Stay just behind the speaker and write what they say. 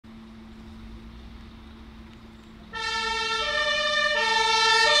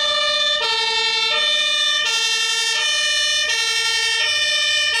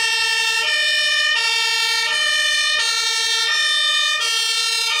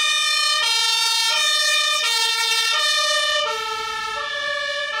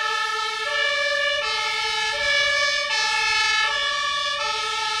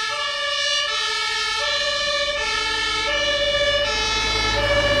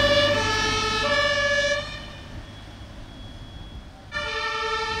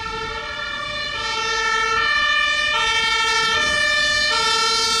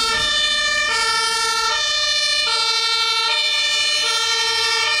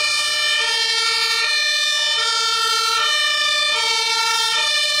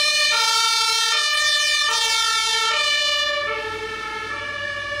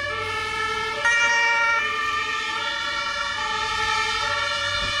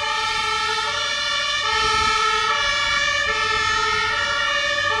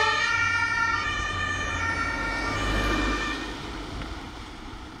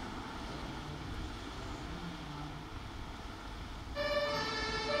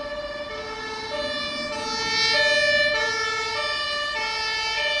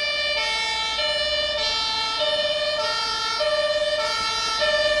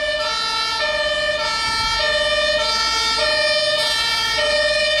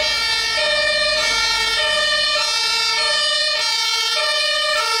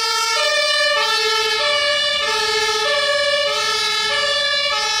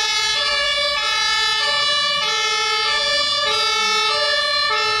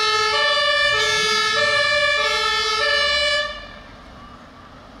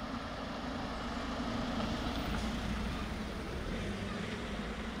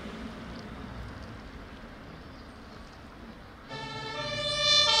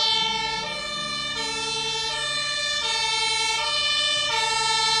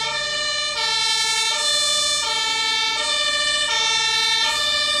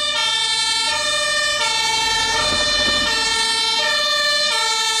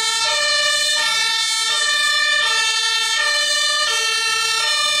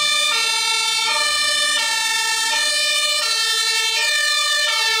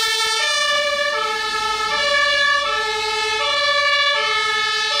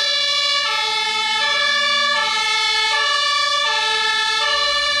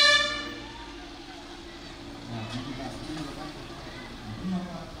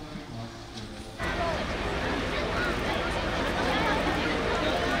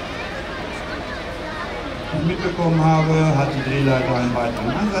ich mitbekommen habe, hat die Drehleiter einen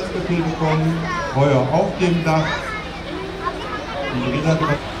weiteren Einsatzbefehl bekommen. Feuer auf dem Dach. Die Drehleiter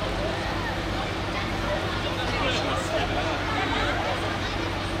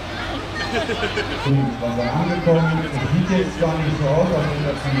Wasser angekommen. Das sieht jetzt zwar nicht so aus, als wenn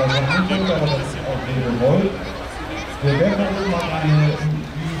das ein Wasser ankommt, aber das ist auch sehr gewollt. Der Werferung hat dieses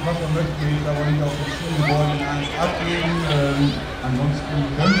Wasser möchte ich aber nicht auf das Schulgebäude in 1 abgeben. Ansonsten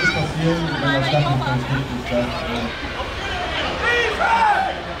könnte es passieren, wenn das Dach nicht ganz dicht ist, dass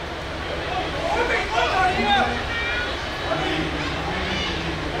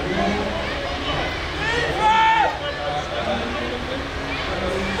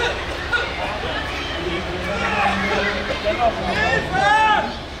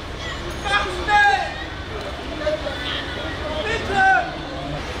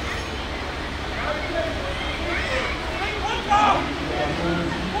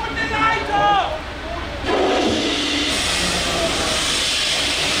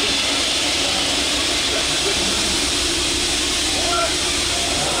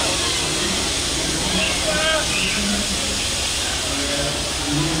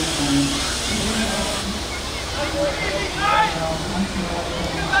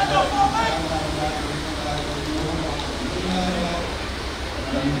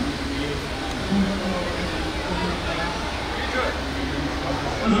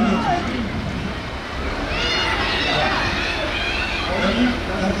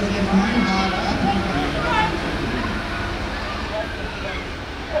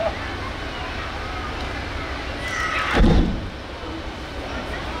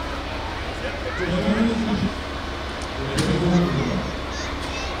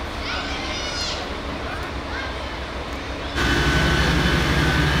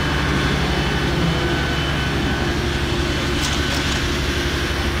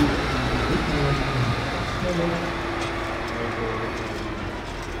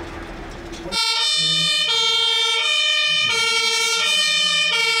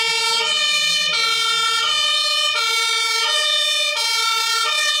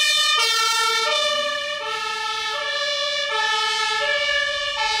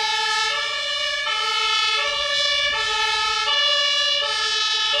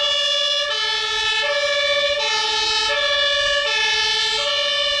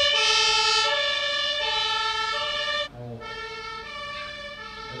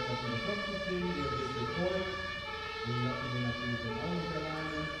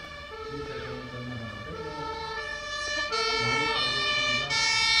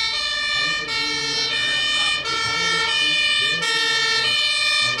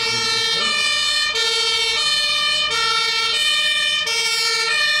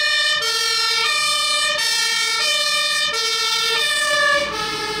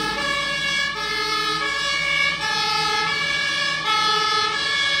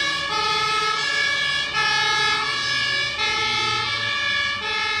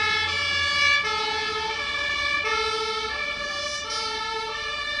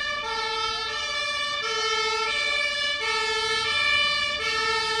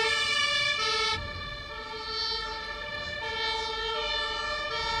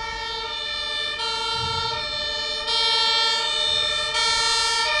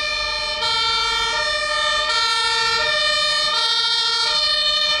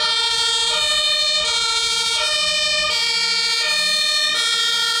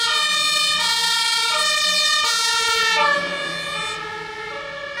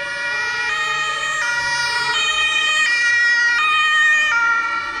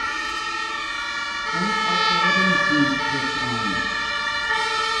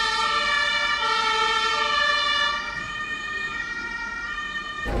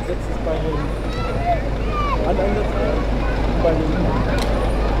setzt es bei den Handeinsätzen, bei den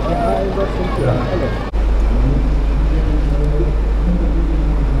Einsätzen und für alle.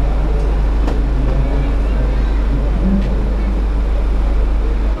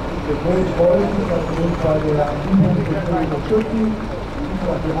 Wir wollen folgen, dass wir uns bei der Einsatzkräfte unterstützen.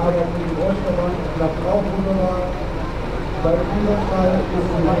 Die Arbeit mit dem Ortsverband klappt auch wunderbar. Bei dem Unfall ist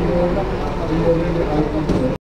die Regel in der Regel eigentlich